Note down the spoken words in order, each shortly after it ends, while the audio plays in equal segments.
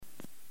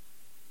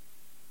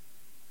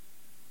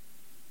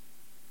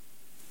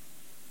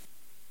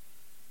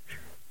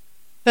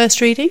First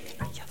reading?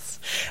 Yes.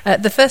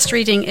 The first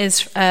reading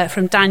is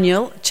from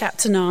Daniel,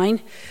 chapter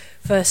 9,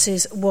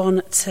 verses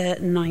 1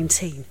 to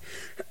 19.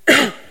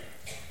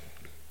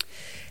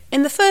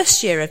 In the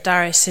first year of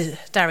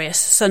Darius,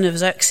 son of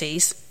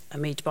Xerxes, a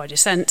Mede by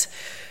descent,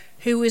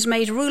 who was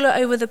made ruler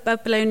over the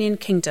Babylonian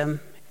kingdom,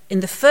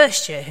 in the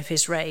first year of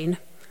his reign,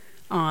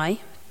 I,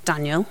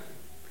 Daniel,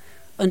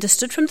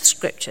 understood from the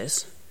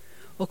scriptures,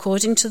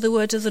 according to the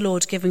word of the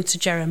Lord given to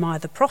Jeremiah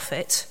the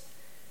prophet,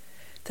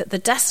 that the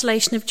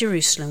desolation of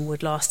Jerusalem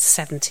would last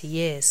 70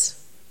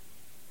 years.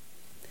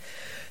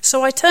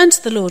 So I turned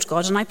to the Lord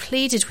God and I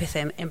pleaded with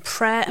him in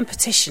prayer and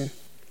petition.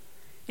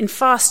 In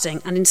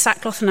fasting and in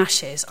sackcloth and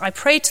ashes, I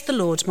prayed to the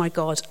Lord my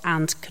God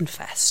and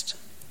confessed.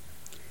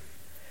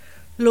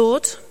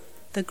 Lord,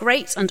 the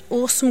great and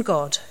awesome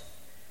God,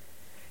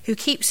 who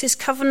keeps his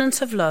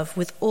covenant of love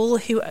with all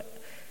who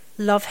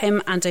love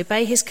him and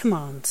obey his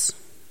commands,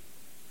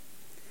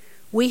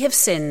 we have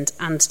sinned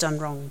and done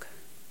wrong.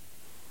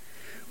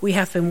 We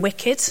have been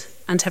wicked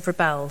and have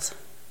rebelled.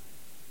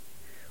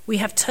 We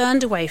have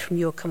turned away from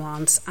your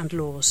commands and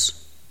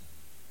laws.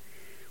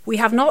 We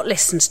have not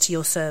listened to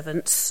your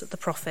servants, the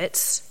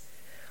prophets,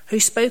 who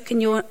spoke in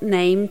your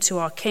name to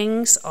our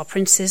kings, our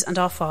princes, and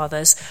our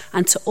fathers,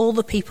 and to all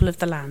the people of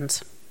the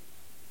land.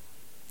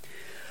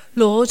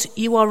 Lord,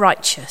 you are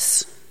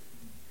righteous,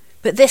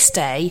 but this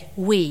day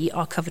we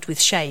are covered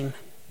with shame.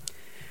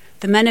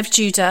 The men of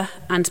Judah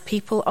and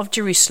people of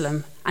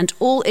Jerusalem and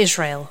all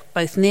Israel,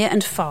 both near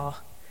and far,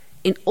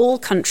 in all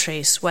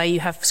countries where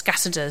you have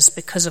scattered us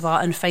because of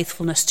our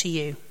unfaithfulness to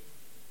you.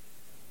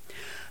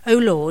 O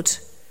Lord,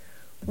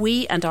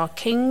 we and our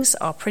kings,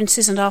 our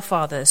princes and our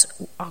fathers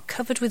are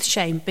covered with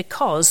shame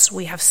because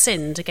we have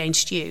sinned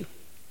against you.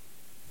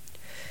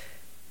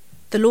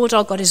 The Lord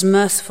our God is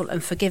merciful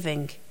and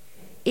forgiving,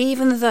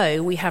 even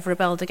though we have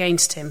rebelled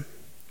against him.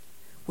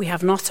 We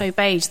have not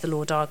obeyed the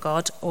Lord our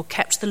God or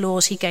kept the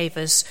laws he gave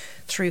us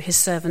through his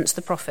servants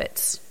the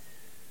prophets.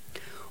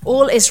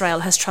 All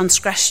Israel has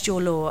transgressed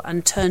your law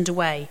and turned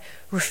away,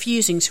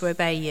 refusing to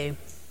obey you.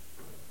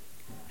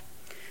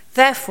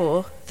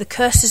 Therefore, the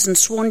curses and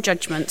sworn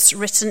judgments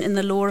written in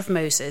the law of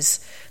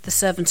Moses, the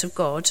servant of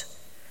God,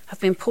 have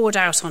been poured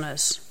out on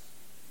us,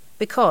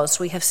 because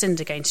we have sinned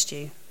against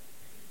you.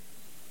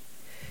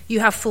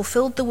 You have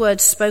fulfilled the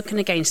words spoken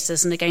against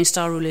us and against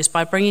our rulers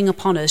by bringing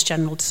upon us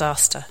general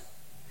disaster.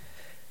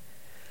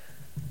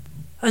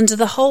 Under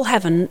the whole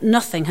heaven,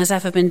 nothing has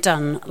ever been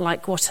done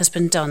like what has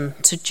been done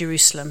to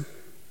Jerusalem.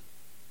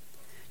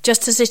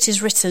 Just as it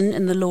is written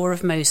in the law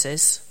of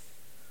Moses,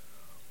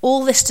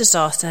 all this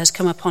disaster has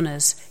come upon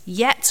us,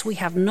 yet we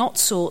have not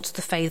sought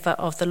the favour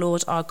of the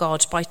Lord our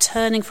God by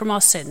turning from our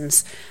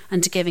sins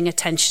and giving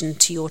attention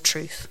to your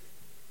truth.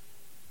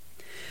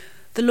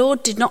 The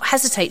Lord did not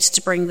hesitate to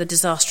bring the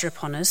disaster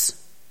upon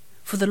us,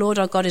 for the Lord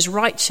our God is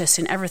righteous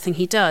in everything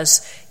he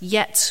does,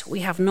 yet we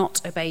have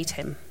not obeyed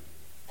him.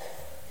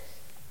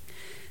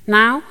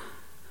 Now,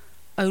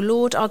 O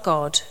Lord our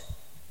God,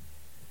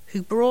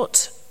 who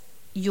brought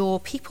your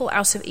people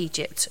out of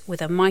Egypt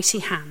with a mighty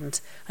hand,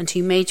 and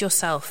who made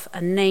yourself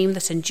a name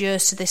that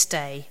endures to this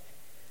day,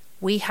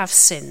 we have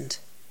sinned,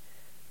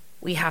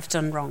 we have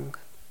done wrong.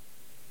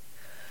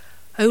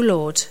 O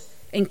Lord,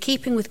 in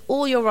keeping with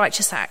all your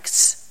righteous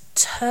acts,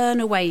 turn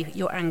away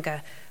your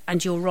anger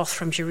and your wrath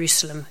from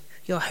Jerusalem,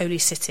 your holy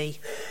city,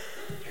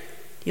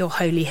 your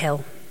holy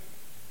hill.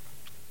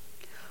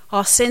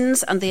 Our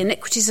sins and the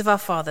iniquities of our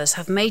fathers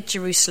have made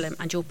Jerusalem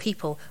and your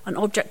people an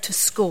object of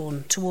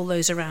scorn to all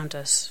those around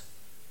us.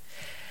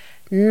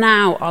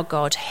 Now, our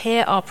God,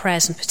 hear our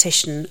prayers and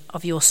petition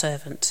of your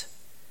servant.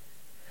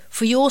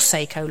 For your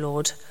sake, O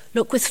Lord,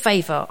 look with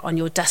favour on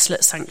your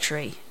desolate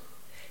sanctuary.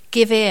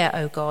 Give ear,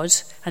 O God,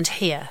 and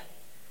hear.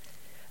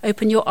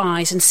 Open your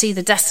eyes and see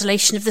the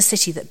desolation of the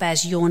city that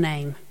bears your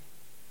name.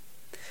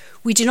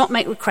 We do not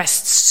make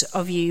requests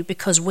of you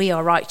because we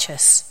are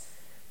righteous,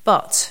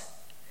 but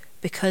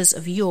because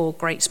of your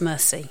great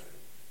mercy.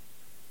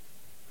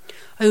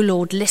 O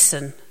Lord,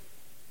 listen.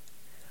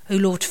 O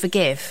Lord,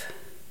 forgive.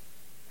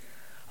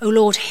 O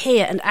Lord,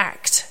 hear and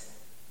act.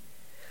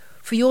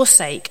 For your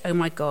sake, O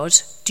my God,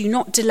 do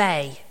not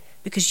delay,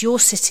 because your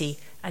city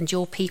and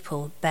your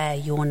people bear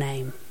your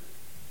name.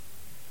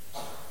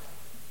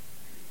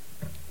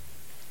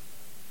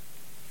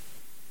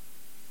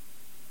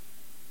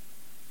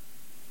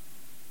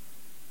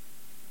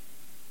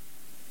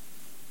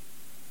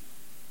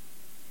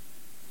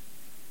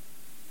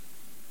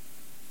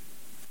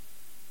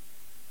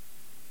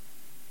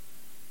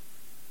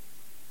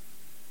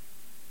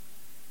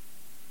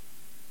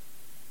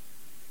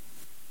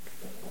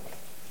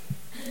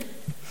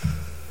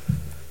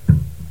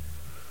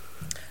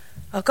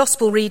 Our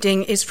Gospel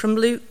reading is from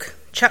Luke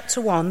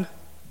chapter 1,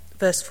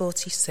 verse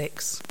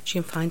 46, which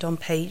you can find on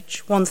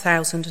page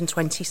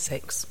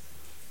 1026.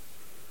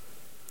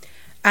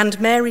 And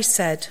Mary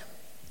said,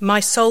 "My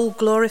soul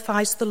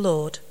glorifies the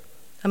Lord,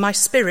 and my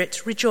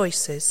spirit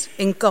rejoices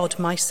in God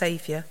my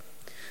Saviour,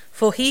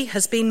 for he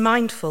has been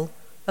mindful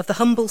of the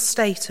humble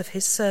state of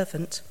his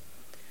servant.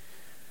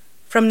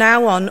 From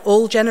now on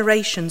all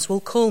generations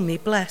will call me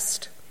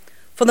blessed,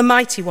 For the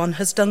Mighty One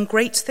has done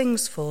great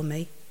things for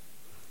me.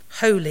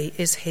 Holy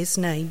is his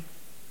name.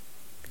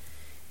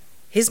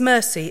 His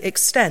mercy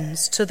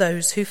extends to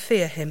those who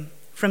fear him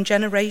from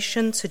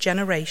generation to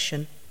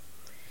generation.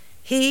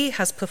 He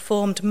has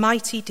performed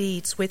mighty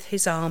deeds with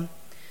his arm.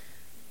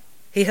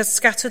 He has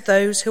scattered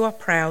those who are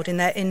proud in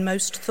their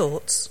inmost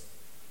thoughts.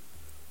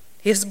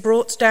 He has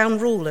brought down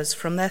rulers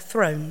from their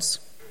thrones,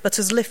 but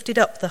has lifted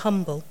up the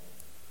humble.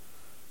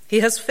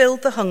 He has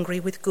filled the hungry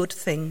with good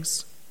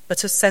things,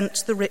 but has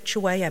sent the rich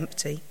away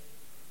empty.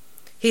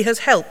 He has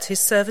helped his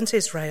servant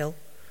Israel,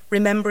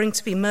 remembering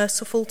to be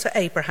merciful to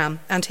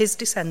Abraham and his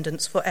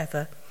descendants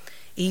forever,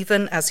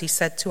 even as he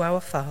said to our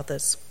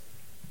fathers.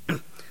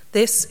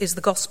 This is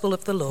the gospel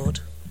of the Lord.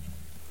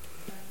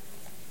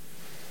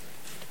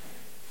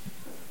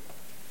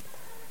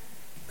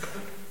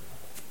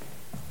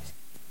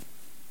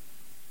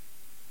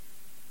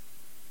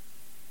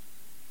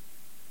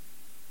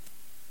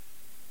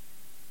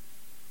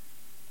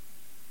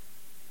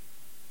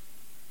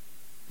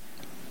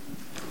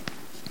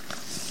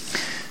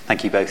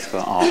 Thank you both for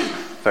our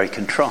very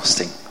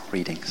contrasting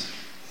readings.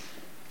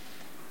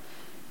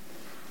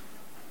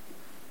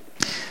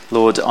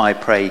 Lord, I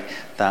pray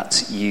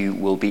that you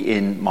will be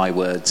in my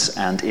words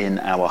and in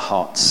our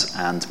hearts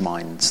and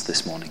minds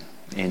this morning.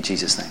 In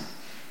Jesus' name.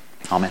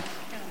 Amen.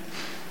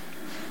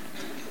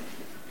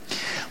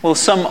 Well,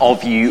 some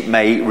of you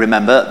may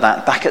remember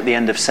that back at the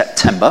end of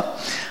September,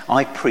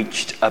 I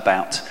preached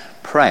about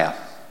prayer.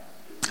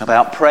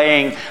 About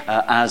praying,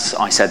 as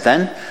I said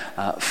then,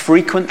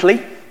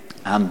 frequently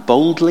and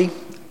boldly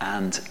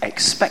and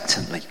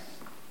expectantly.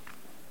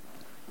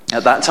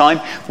 At that time,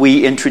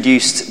 we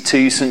introduced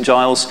to St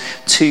Giles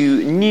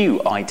 2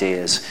 new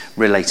ideas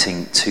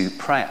relating to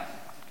prayer.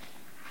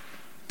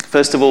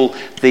 First of all,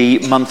 the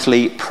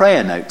monthly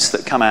prayer notes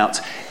that come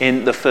out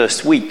in the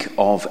first week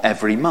of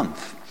every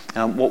month.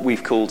 What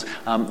we've called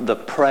the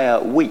prayer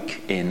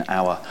week in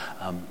our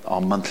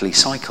monthly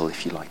cycle,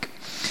 if you like.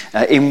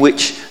 In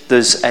which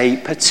there's a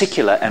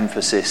particular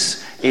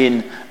emphasis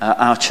in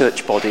our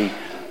church body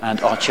and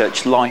our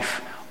church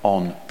life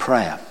on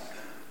prayer,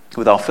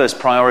 with our first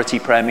priority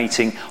prayer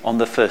meeting on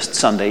the first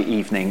Sunday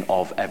evening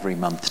of every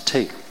month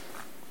too.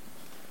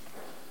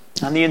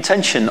 And the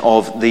intention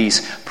of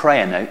these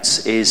prayer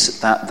notes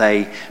is that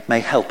they may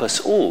help us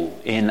all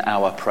in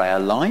our prayer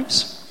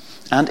lives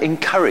and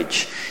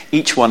encourage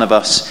each one of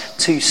us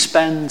to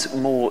spend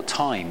more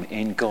time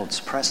in God's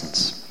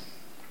presence.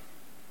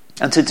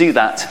 And to do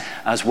that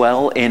as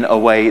well in a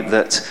way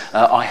that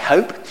I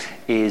hope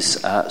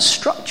is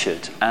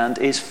structured and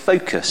is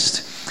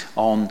focused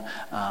on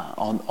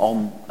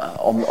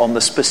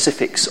the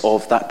specifics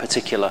of that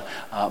particular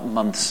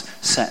month's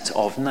set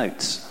of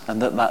notes,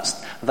 and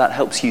that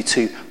helps you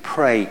to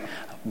pray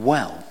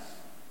well.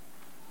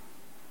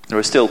 There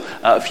are still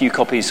a few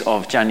copies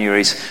of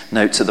January's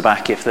notes at the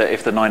back if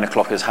the 9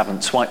 o'clockers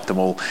haven't swiped them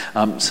all.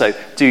 So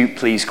do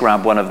please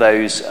grab one of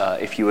those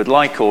if you would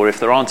like, or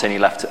if there aren't any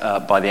left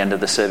by the end of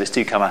the service,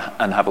 do come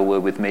and have a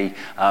word with me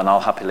and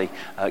I'll happily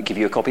give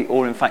you a copy.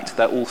 Or in fact,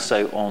 they're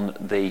also on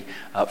the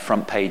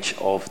front page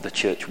of the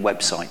church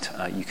website.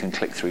 You can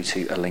click through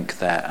to a link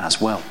there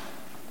as well.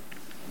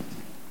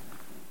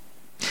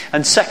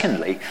 And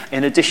secondly,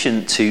 in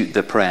addition to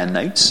the prayer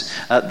notes,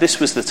 this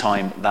was the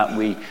time that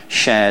we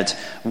shared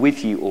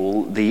with you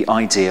all the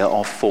idea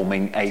of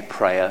forming a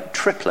prayer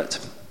triplet,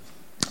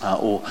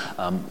 or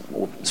a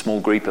small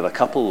group of a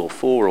couple or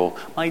 4 or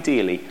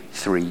ideally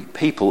 3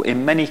 people,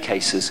 in many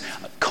cases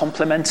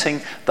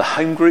complementing the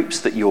home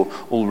groups that you're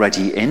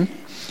already in,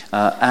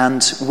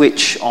 and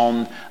which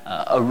on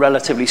a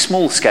relatively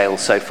small scale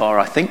so far,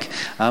 I think,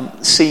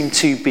 seem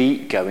to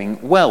be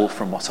going well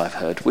from what I've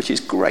heard, which is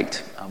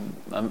great.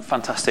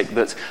 Fantastic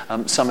that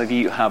some of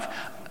you have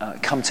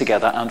come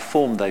together and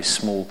formed those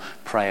small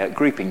prayer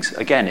groupings.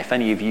 Again, if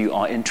any of you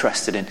are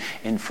interested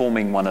in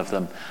forming one of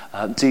them,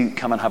 do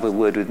come and have a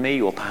word with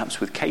me, or perhaps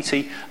with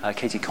Katie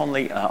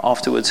Conley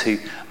afterwards, who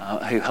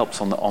helps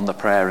on the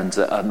prayer and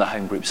the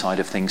home group side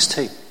of things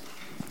too.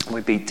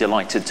 We'd be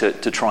delighted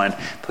to try and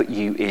put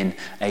you in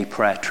a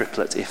prayer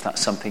triplet if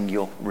that's something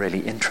you're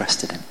really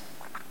interested in.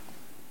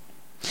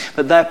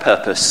 But their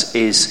purpose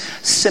is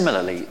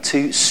similarly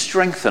to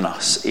strengthen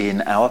us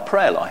in our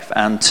prayer life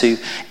and to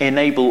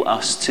enable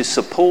us to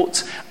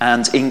support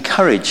and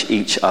encourage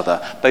each other,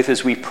 both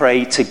as we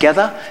pray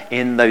together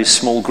in those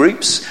small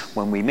groups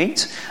when we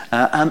meet,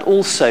 and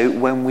also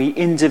when we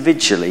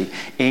individually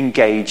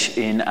engage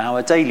in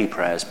our daily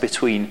prayers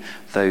between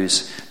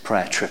those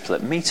prayer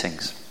triplet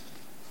meetings.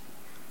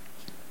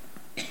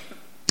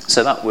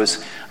 So that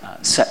was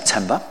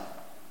September.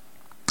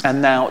 And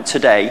now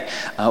today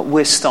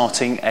we're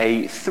starting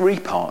a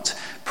 3-part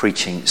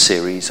preaching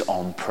series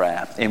on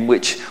prayer, in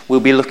which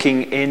we'll be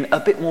looking in a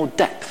bit more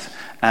depth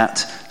at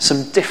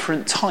some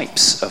different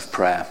types of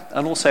prayer,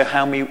 and also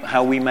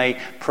how we may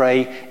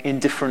pray in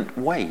different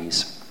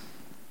ways.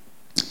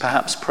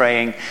 perhaps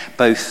praying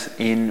both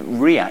in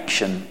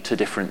reaction to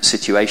different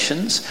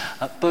situations,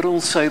 but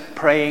also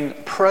praying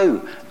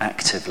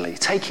proactively,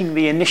 taking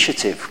the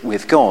initiative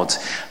with God,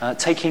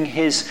 taking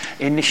his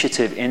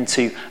initiative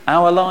into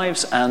our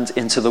lives and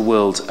into the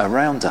world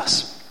around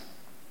us.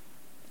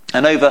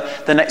 And over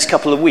the next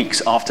couple of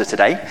weeks after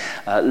today,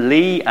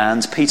 Lee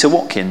and Peter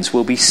Watkins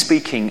will be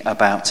speaking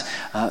about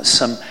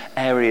some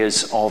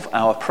areas of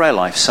our prayer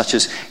life, such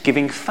as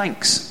giving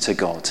thanks to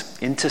God,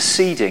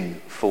 interceding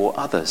for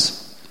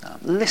others,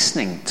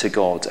 listening to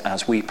God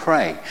as we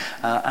pray,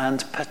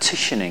 and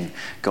petitioning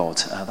God.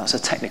 That's a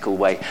technical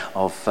way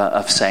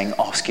of saying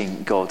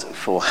asking God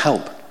for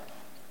help.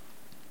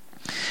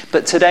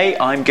 But today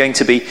I'm going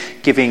to be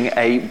giving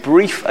a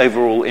brief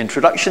overall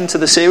introduction to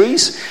the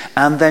series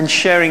and then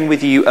sharing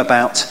with you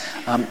about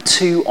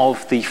two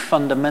of the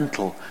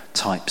fundamental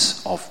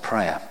types of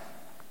prayer.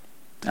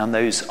 And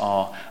those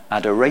are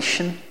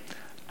adoration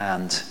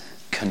and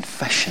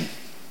confession.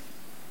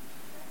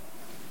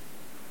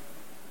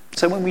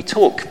 So when we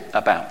talk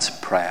about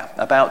prayer,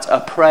 about a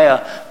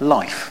prayer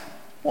life,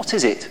 what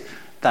is it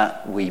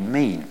that we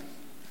mean?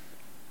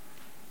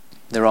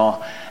 There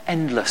are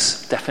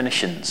endless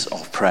definitions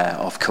of prayer,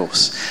 of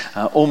course,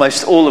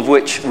 almost all of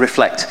which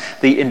reflect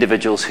the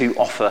individuals who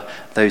offer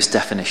those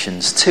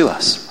definitions to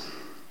us.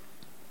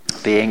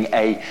 Being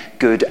a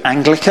good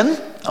Anglican,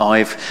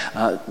 I've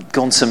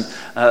gone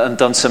and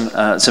done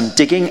some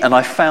digging, and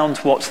I found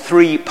what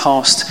 3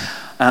 past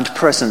and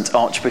present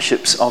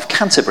Archbishops of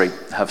Canterbury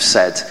have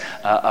said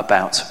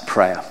about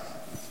prayer.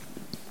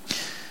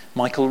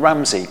 Michael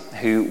Ramsey,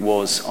 who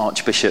was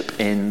Archbishop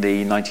in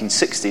the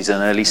 1960s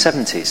and early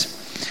 70s,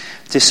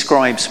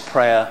 describes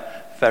prayer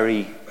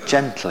very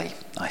gently,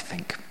 I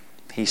think.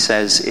 He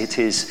says it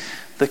is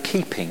the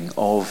keeping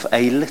of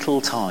a little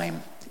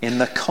time in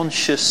the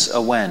conscious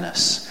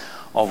awareness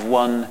of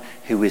one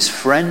who is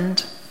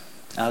friend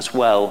as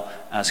well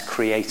as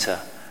creator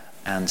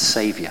and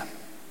saviour.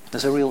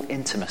 There's a real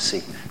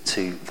intimacy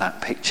to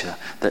that picture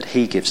that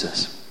he gives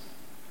us.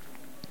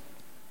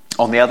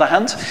 On the other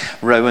hand,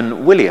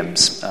 Rowan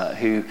Williams,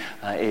 who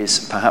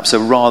is perhaps a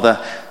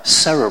rather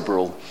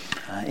cerebral,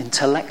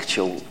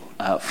 intellectual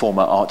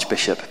former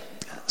archbishop,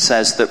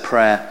 says that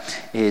prayer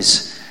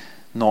is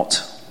not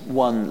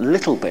one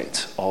little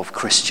bit of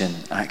Christian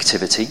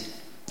activity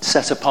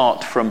set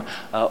apart from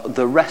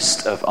the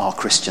rest of our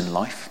Christian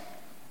life,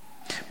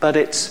 but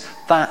it's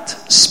that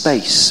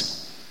space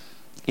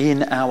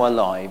in our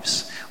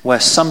lives where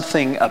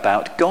something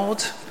about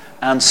God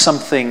and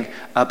something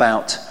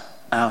about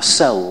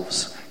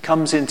ourselves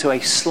comes into a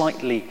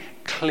slightly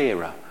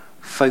clearer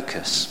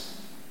focus.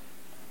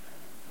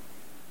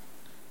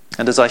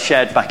 And as I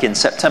shared back in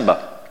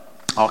September,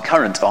 our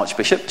current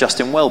Archbishop,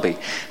 Justin Welby,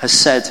 has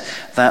said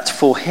that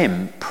for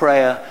him,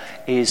 prayer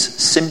is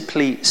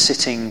simply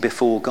sitting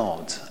before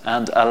God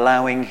and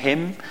allowing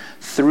him,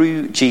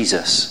 through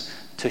Jesus,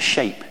 to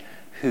shape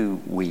who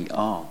we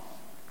are.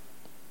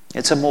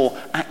 It's a more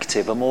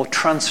active, a more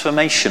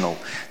transformational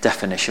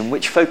definition,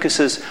 which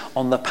focuses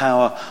on the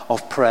power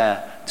of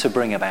prayer to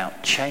bring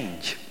about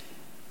change.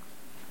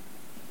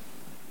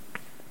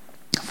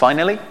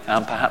 Finally,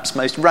 and perhaps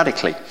most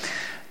radically,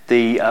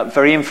 the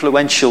very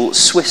influential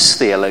Swiss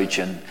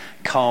theologian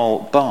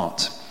Karl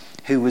Barth,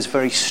 who was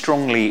very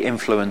strongly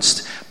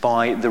influenced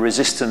by the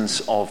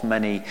resistance of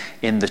many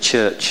in the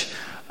church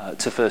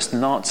to first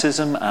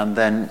Nazism and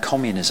then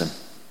communism.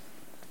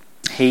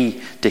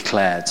 He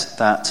declared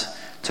that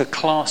to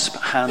clasp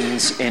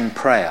hands in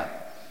prayer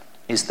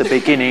is the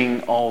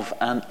beginning of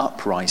an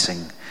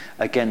uprising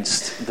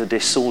against the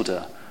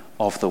disorder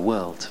of the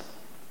world.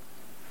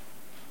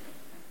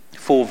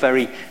 4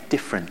 very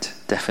different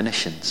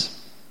definitions.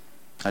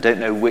 I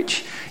don't know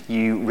which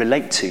you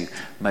relate to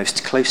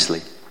most closely,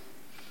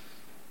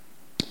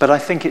 but I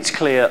think it's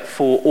clear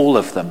for all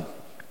of them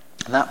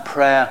that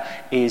prayer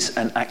is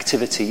an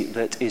activity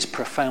that is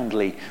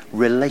profoundly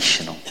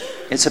relational.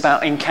 It's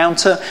about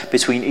encounter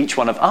between each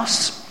one of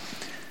us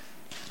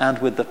and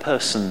with the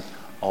person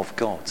of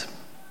God.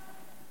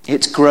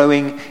 It's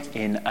growing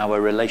in our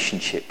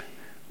relationship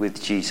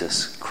with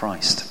Jesus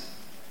Christ.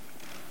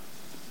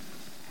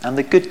 And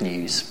the good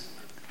news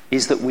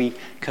is that we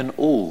can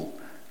all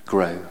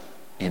grow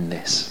in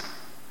this.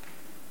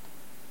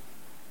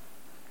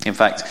 In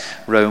fact,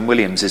 Rowan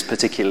Williams is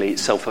particularly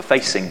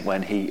self-effacing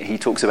when he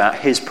talks about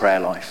his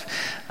prayer life.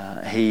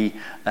 He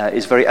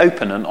is very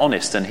open and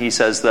honest, and he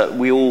says that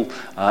we all,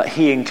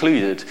 he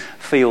included,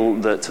 feel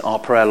that our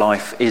prayer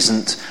life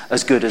isn't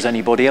as good as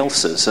anybody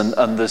else's,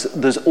 and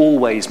there's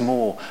always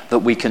more that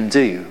we can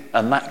do,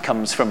 and that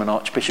comes from an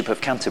Archbishop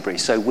of Canterbury.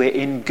 So we're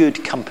in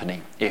good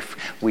company if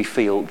we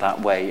feel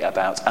that way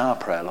about our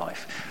prayer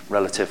life,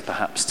 relative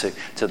perhaps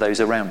to those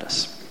around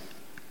us.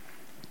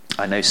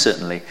 I know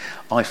certainly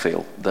I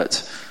feel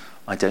that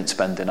I don't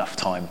spend enough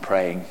time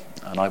praying,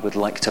 and I would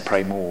like to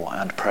pray more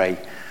and pray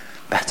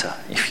better,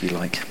 if you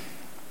like.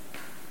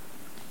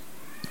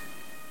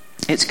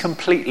 It's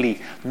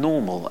completely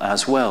normal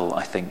as well,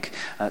 I think,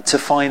 to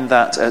find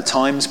that at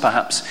times,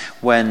 perhaps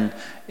when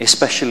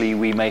Especially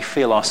we may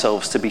feel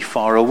ourselves to be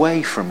far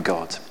away from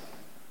God,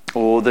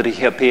 or that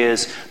he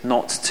appears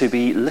not to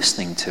be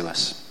listening to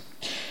us.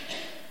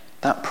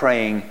 That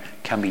praying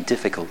can be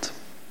difficult.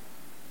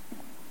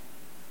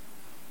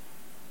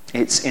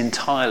 It's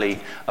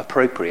entirely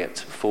appropriate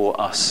for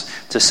us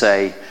to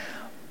say,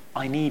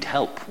 I need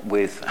help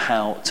with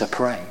how to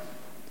pray.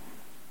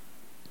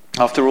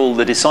 After all,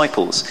 the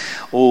disciples,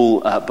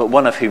 all but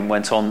one of whom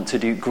went on to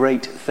do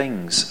great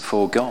things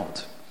for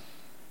God.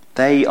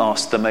 They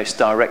asked the most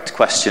direct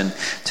question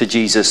to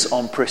Jesus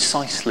on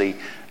precisely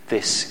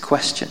this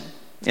question.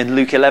 In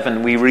Luke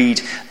 11, we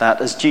read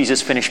that as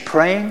Jesus finished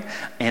praying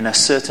in a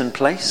certain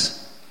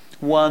place,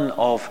 one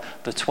of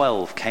the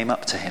 12 came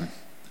up to him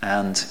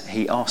and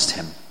he asked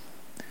him,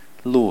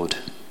 Lord,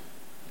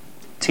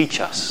 teach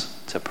us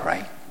to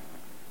pray.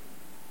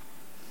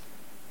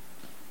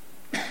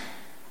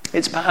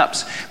 It's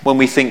perhaps when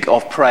we think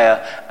of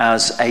prayer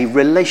as a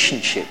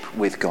relationship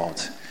with God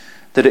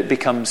that it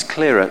becomes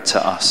clearer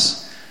to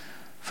us,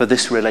 for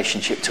this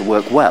relationship to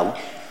work well,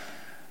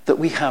 that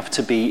we have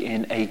to be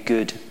in a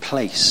good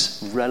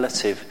place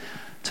relative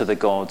to the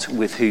God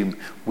with whom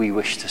we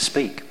wish to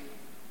speak.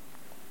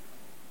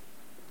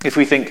 If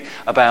we think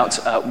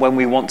about when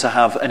we want to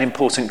have an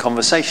important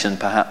conversation,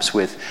 perhaps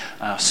with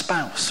our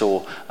spouse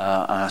or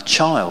our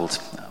child,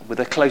 with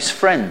a close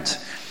friend,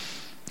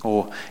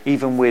 or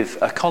even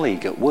with a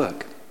colleague at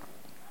work,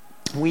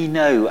 we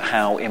know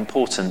how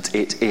important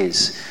it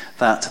is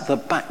that the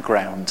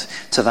background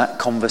to that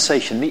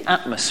conversation, the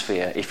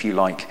atmosphere, if you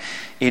like,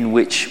 in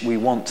which we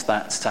want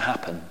that to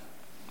happen,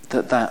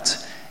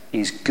 that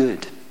is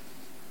good.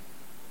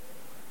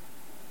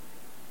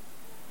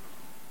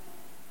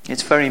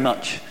 It's very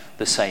much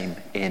the same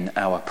in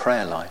our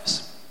prayer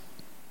lives.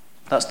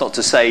 That's not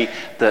to say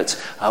that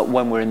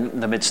when we're in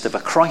the midst of a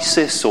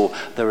crisis or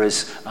there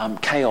is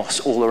chaos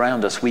all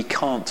around us, we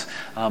can't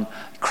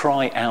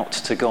cry out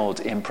to God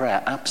in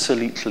prayer.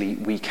 Absolutely,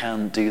 we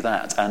can do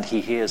that, and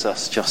he hears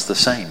us just the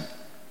same.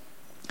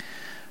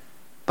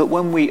 But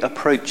when we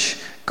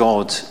approach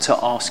God to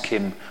ask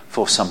him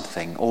for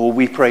something, or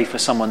we pray for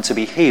someone to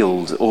be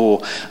healed,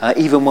 or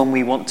even when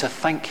we want to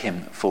thank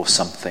him for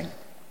something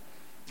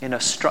in a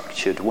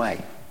structured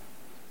way,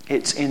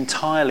 it's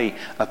entirely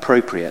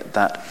appropriate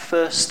that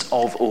first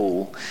of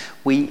all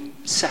we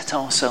set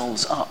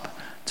ourselves up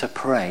to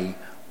pray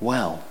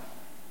well.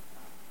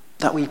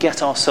 That we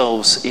get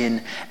ourselves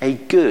in a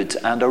good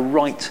and a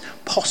right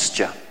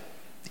posture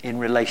in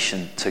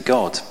relation to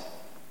God.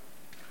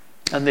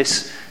 And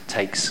this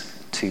takes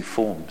two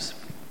forms.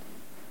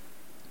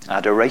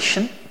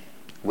 Adoration,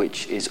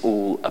 which is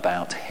all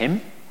about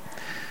him,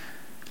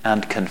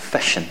 and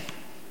confession,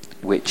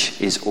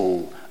 which is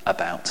all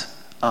about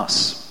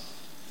us.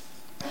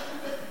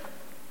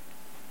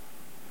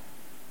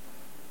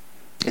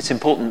 It's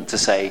important to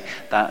say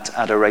that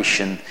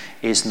adoration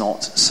is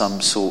not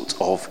some sort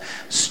of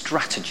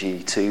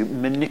strategy to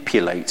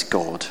manipulate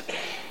God.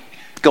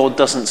 God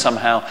doesn't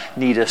somehow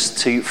need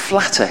us to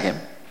flatter him,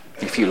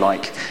 if you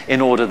like,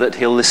 in order that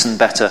he'll listen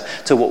better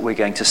to what we're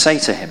going to say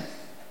to him.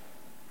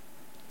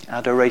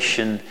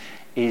 Adoration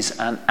is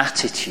an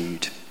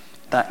attitude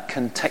that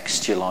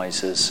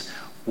contextualizes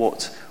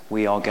what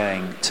we are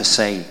going to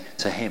say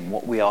to him,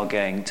 what we are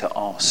going to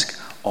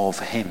ask of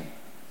him.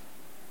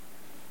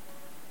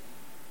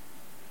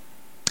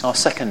 Our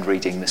second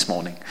reading this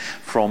morning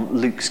from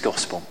Luke's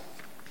Gospel,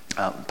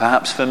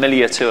 perhaps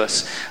familiar to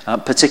us,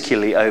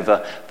 particularly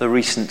over the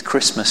recent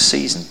Christmas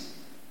season,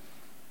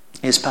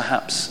 is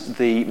perhaps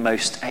the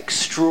most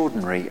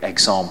extraordinary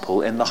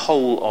example in the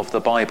whole of the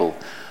Bible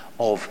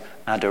of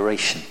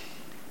adoration.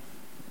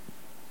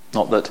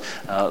 Not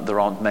that there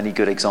aren't many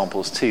good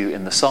examples too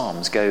in the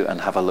Psalms. Go and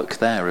have a look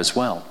there as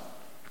well.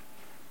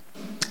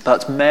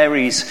 But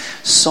Mary's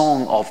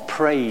song of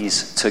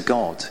praise to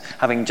God,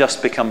 having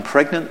just become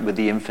pregnant with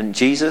the infant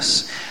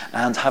Jesus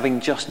and having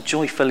just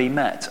joyfully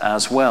met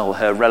as well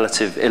her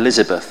relative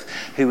Elizabeth,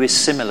 who is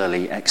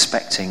similarly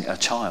expecting a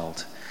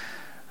child.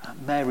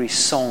 Mary's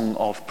song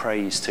of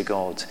praise to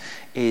God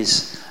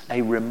is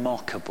a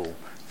remarkable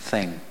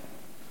thing.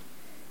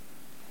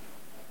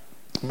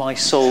 My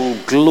soul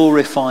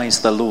glorifies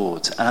the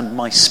Lord, and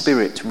my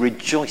spirit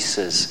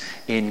rejoices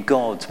in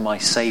God my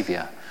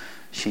Saviour.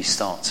 She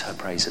starts her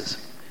praises.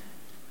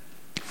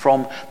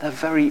 From the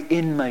very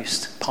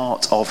inmost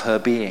part of her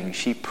being,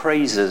 she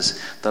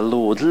praises the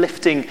Lord,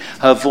 lifting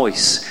her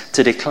voice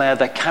to declare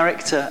the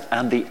character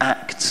and the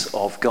acts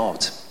of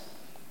God.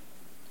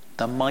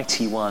 The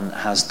Mighty One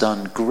has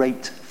done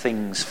great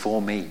things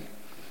for me.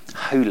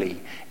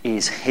 Holy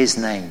is his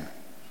name.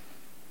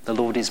 The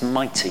Lord is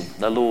mighty.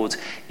 The Lord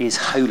is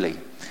holy.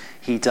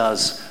 He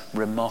does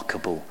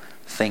remarkable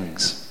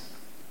things.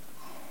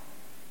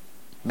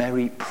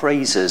 Mary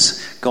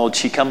praises God.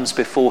 She comes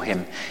before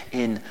him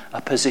in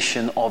a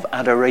position of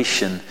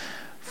adoration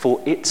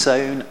for its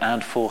own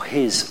and for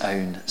his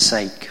own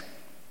sake.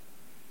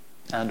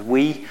 And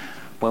we,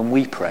 when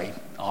we pray,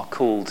 are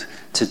called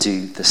to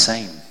do the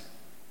same.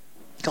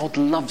 God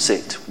loves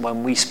it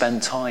when we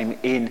spend time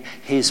in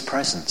his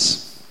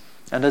presence.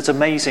 And as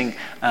amazing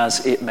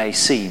as it may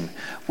seem,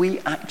 we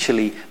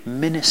actually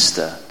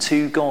minister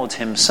to God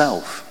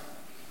himself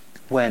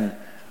when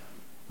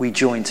we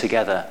join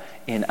together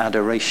in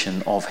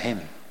adoration of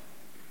him.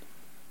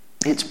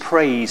 It's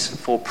praise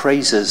for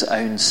praise's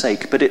own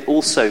sake, but it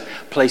also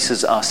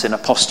places us in a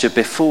posture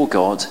before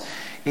God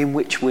in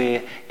which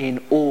we're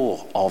in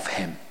awe of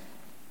him,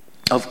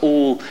 of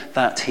all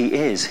that he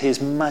is,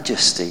 his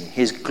majesty,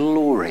 his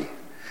glory,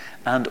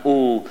 and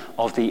all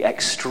of the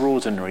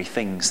extraordinary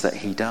things that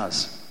he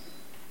does.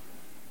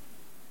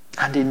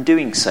 And in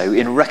doing so,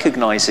 in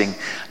recognizing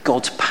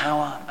God's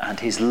power and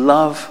his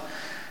love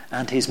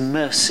and his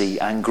mercy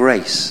and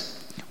grace,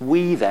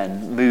 we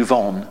then move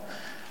on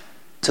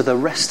to the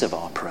rest of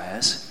our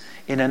prayers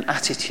in an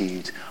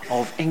attitude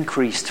of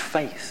increased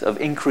faith,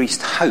 of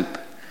increased hope,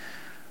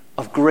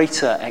 of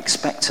greater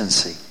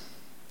expectancy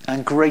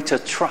and greater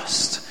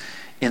trust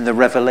in the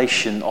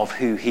revelation of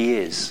who he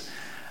is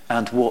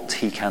and what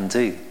he can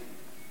do.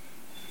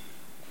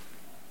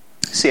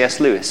 C.S.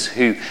 Lewis,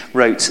 who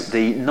wrote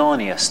the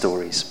Narnia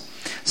stories,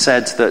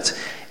 said that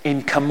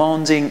in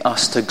commanding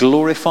us to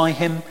glorify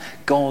him,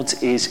 God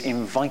is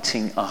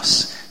inviting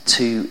us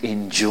to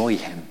enjoy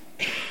him.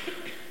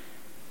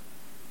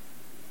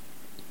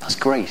 That's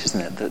great,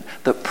 isn't it?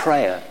 That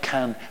prayer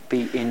can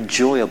be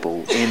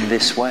enjoyable in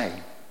this way.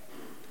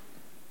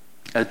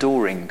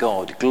 Adoring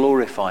God,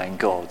 glorifying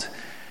God,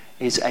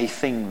 is a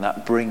thing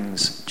that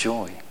brings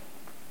joy.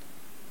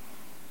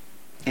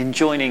 In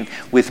joining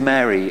with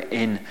Mary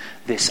in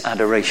this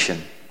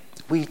adoration,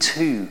 we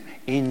too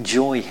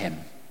enjoy him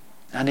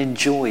and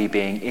enjoy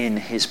being in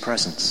his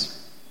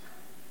presence.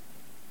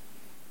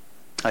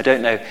 I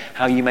don't know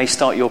how you may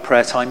start your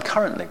prayer time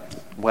currently,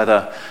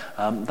 whether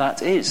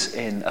that is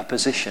in a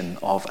position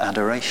of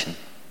adoration.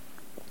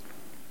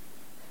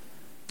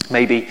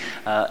 Maybe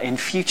in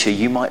future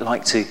you might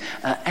like to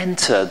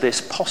enter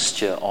this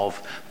posture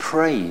of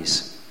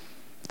praise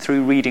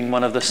through reading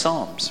one of the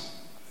Psalms.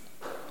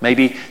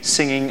 Maybe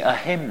singing a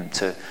hymn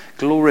to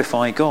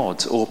glorify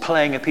God, or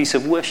playing a piece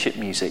of worship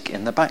music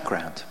in the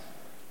background.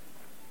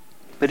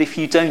 But if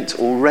you don't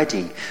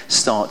already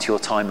start your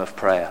time of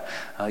prayer,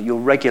 your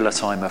regular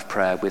time of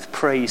prayer, with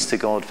praise to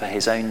God for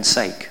his own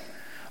sake,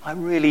 I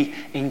really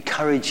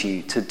encourage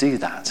you to do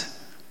that.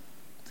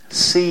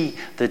 See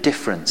the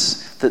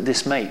difference that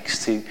this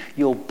makes to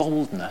your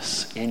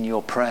boldness in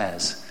your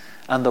prayers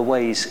and the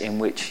ways in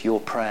which your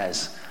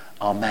prayers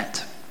are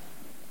met.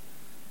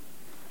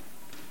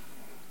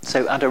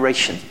 So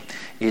adoration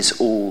is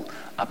all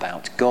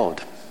about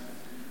God.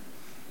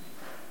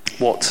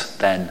 What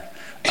then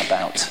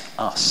about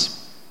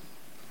us?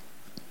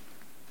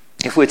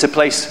 If we're to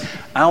place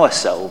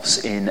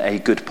ourselves in a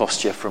good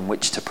posture from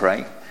which to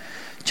pray,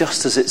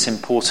 just as it's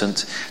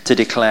important to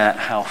declare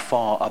how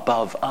far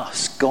above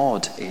us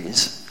God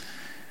is,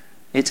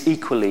 it's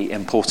equally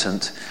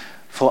important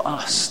for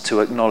us to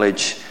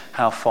acknowledge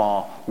how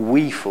far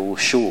we fall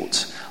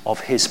short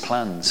of his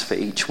plans for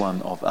each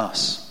one of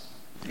us,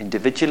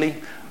 individually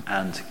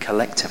and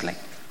collectively.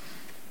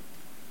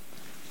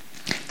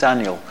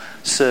 Daniel,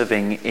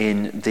 serving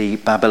in the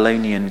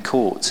Babylonian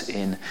court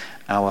in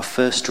our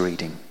first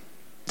reading,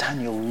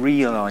 Daniel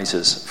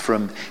realizes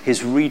from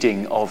his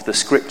reading of the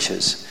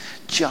scriptures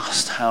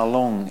just how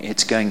long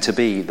it's going to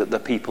be that the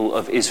people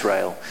of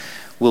Israel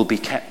will be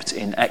kept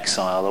in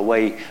exile,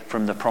 away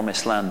from the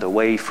promised land,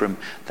 away from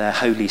their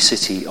holy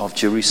city of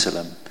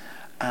Jerusalem.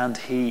 And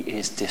he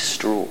is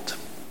distraught.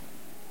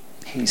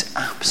 He's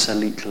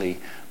absolutely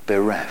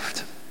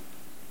bereft.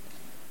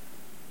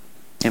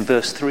 In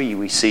verse 3,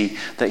 we see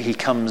that he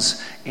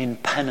comes in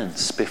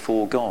penance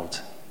before God.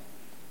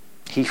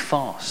 He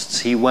fasts.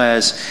 He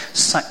wears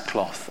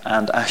sackcloth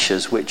and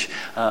ashes, which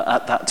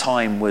at that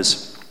time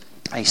was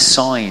a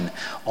sign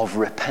of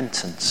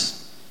repentance.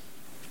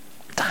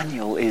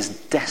 Daniel is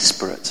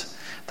desperate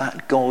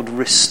that God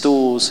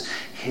restores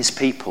his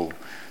people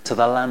to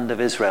the land of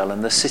Israel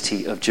and the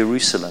city of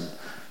Jerusalem.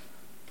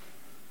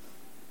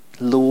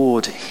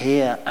 Lord,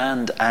 hear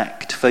and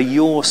act. For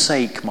your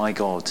sake, my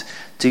God,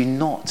 do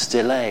not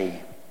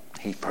delay,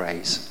 he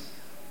prays.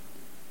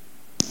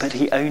 But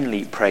he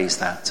only prays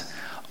that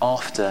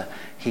after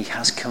he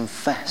has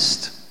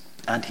confessed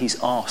and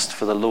he's asked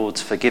for the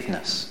Lord's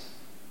forgiveness.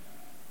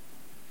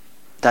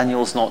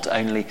 Daniel's not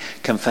only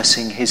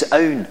confessing his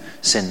own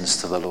sins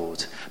to the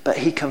Lord, but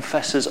he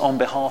confesses on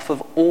behalf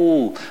of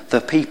all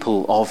the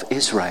people of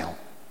Israel.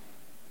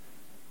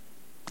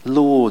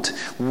 Lord,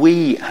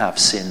 we have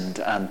sinned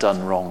and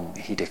done wrong,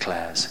 he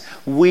declares.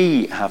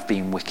 We have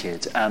been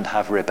wicked and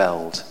have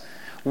rebelled.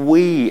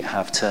 We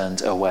have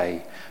turned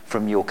away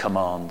from your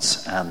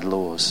commands and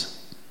laws.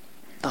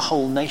 The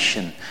whole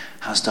nation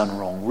has done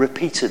wrong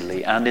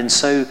repeatedly and in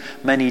so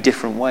many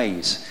different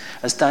ways,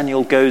 as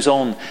Daniel goes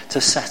on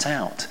to set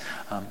out,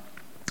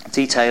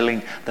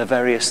 detailing the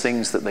various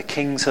things that the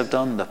kings have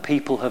done, the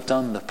people have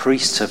done, the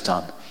priests have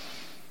done.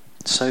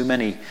 So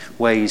many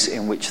ways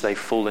in which they've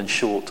fallen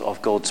short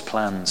of God's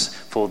plans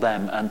for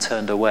them and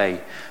turned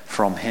away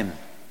from him.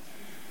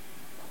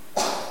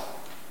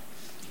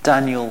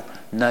 Daniel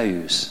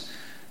knows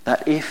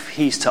that if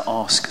he's to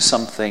ask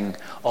something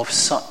of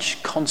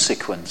such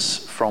consequence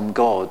from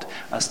God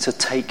as to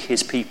take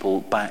his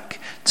people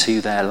back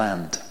to their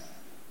land,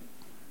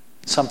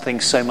 something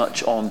so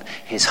much on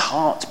his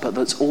heart, but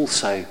that's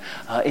also,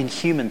 in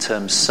human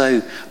terms,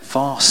 so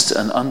vast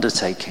an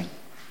undertaking,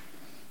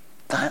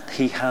 that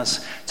he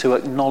has to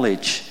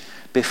acknowledge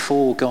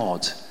before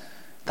God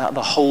that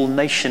the whole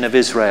nation of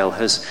Israel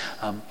has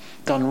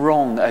done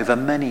wrong over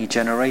many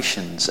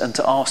generations, and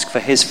to ask for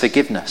his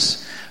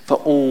forgiveness for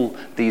all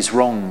these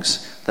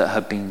wrongs that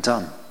have been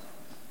done.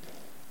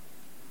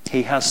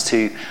 He has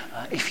to,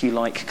 if you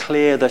like,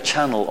 clear the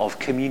channel of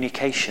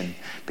communication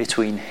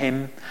between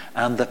him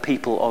and the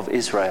people of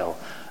Israel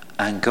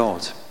and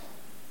God.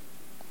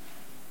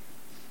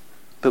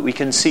 But we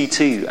can see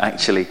too,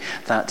 actually,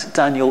 that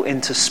Daniel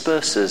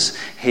intersperses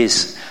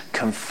his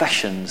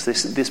confessions,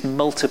 this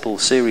multiple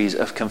series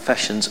of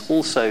confessions,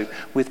 also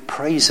with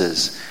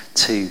praises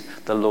to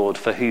the Lord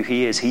for who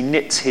he is. He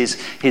knits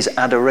his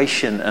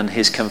adoration and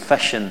his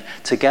confession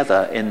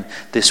together in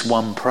this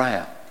one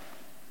prayer.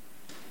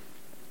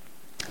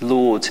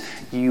 Lord,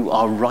 you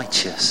are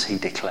righteous, he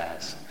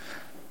declares.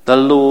 The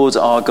Lord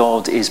our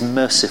God is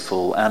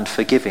merciful and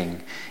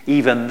forgiving,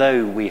 even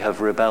though we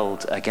have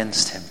rebelled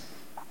against him.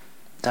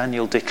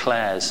 Daniel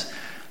declares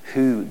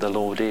who the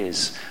Lord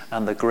is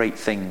and the great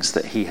things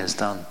that he has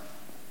done.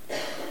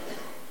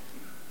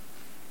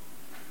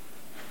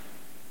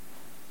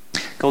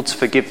 God's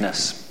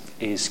forgiveness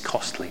is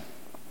costly.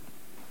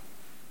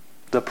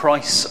 The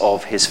price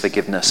of his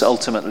forgiveness,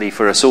 ultimately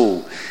for us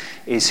all,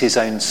 is his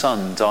own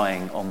Son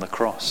dying on the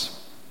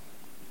cross.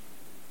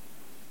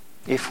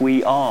 If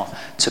we are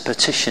to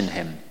petition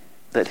him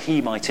that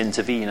he might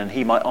intervene and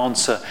he might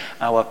answer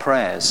our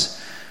prayers,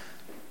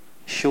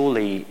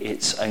 surely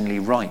it's only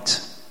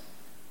right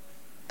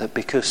that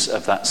because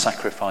of that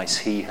sacrifice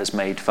he has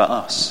made for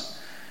us,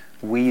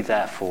 we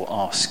therefore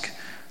ask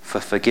for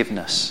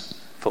forgiveness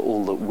for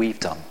all that we've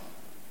done.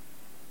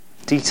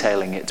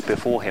 Detailing it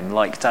before him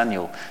like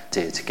Daniel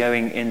did,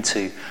 going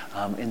into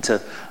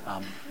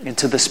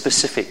the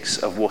specifics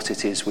of what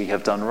it is we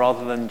have done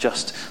rather than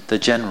just the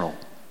general.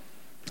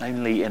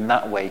 Only in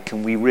that way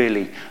can we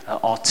really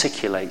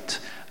articulate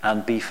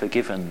and be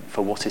forgiven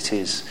for what it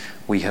is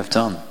we have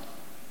done.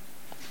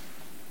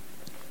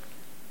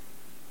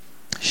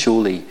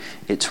 Surely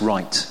it's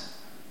right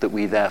that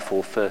we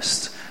therefore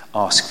first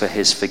ask for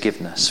his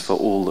forgiveness for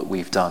all that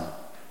we've done.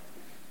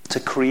 To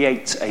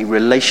create a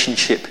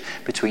relationship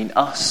between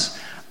us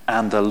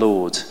and the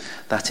Lord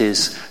that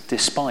is,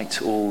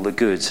 despite all the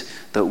good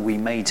that we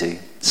may do,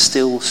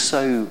 still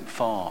so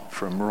far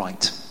from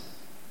right.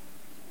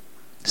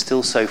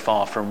 Still so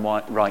far from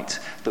right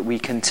that we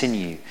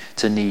continue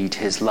to need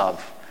his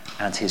love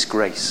and his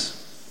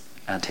grace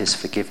and his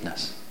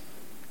forgiveness.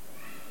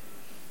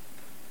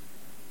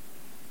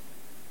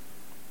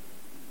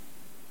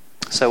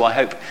 So I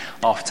hope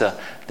after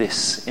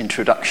this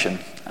introduction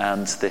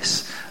and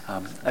this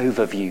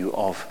overview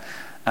of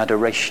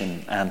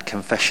adoration and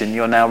confession,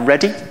 you're now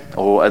ready,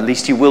 or at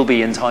least you will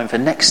be in time for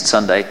next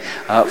Sunday,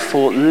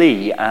 for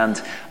Lee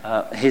and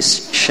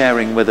his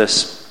sharing with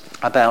us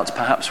about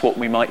perhaps what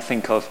we might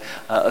think of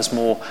as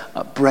more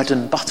bread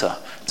and butter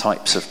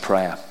types of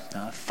prayer,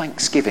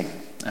 thanksgiving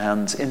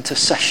and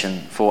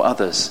intercession for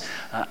others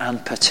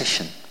and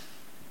petition.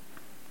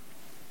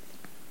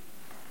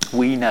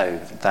 We know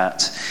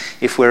that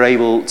if we're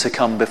able to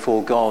come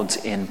before God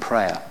in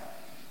prayer,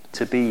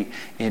 to be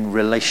in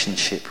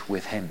relationship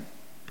with him,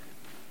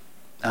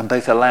 and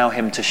both allow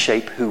him to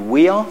shape who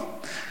we are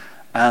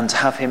and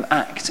have him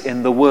act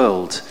in the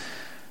world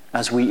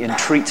as we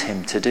entreat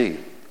him to do,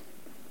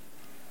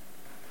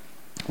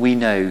 we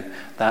know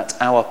that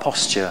our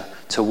posture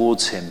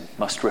towards him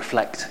must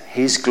reflect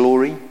his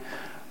glory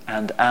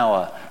and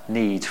our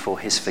need for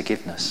his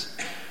forgiveness.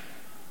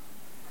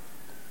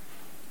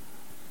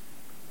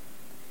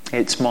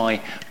 It's my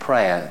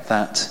prayer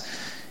that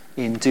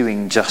in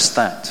doing just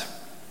that,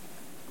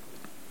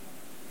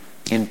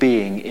 in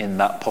being in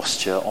that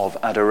posture of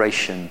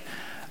adoration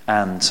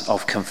and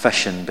of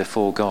confession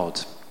before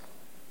God,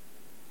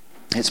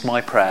 it's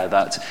my prayer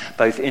that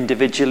both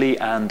individually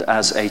and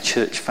as a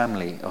church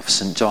family of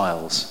St.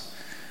 Giles,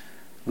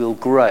 we'll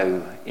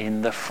grow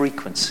in the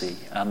frequency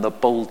and the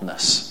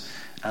boldness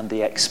and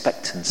the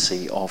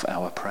expectancy of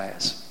our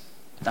prayers.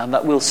 And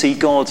that we'll see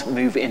God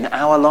move in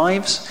our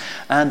lives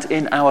and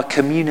in our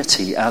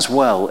community as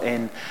well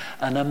in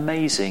an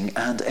amazing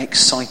and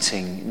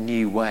exciting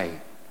new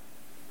way.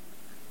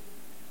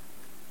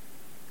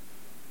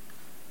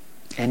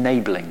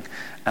 Enabling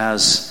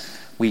as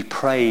we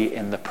pray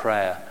in the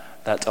prayer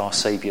that our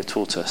Saviour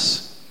taught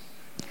us,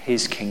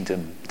 his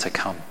kingdom to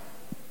come.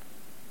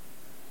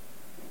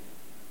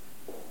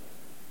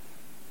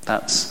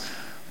 That's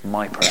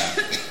my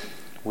prayer.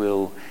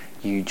 Will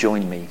you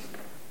join me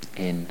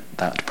in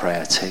that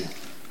prayer too?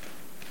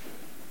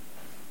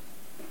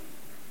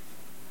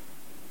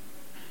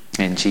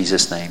 In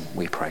Jesus' name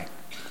we pray.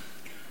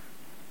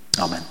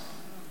 Amen.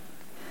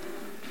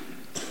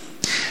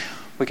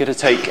 We're going to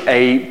take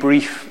a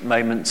brief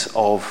moment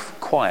of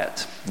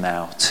quiet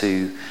now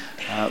to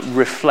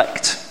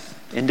reflect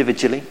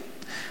individually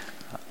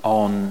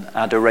on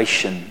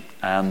adoration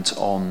and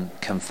on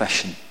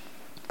confession.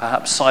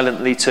 Perhaps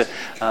silently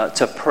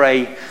to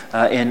pray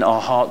in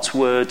our hearts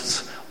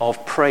words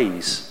of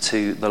praise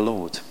to the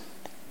Lord.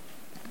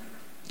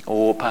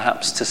 Or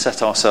perhaps to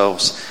set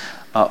ourselves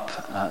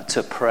up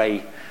to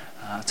pray,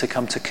 to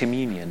come to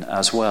communion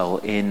as well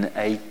in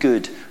a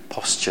good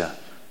posture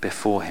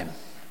before him,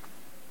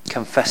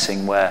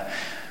 confessing where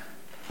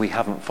we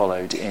haven't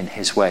followed in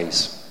his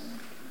ways.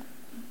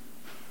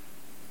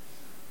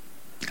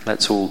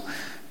 Let's all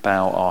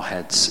bow our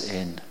heads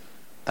in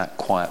that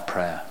quiet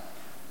prayer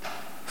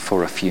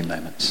for a few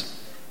moments.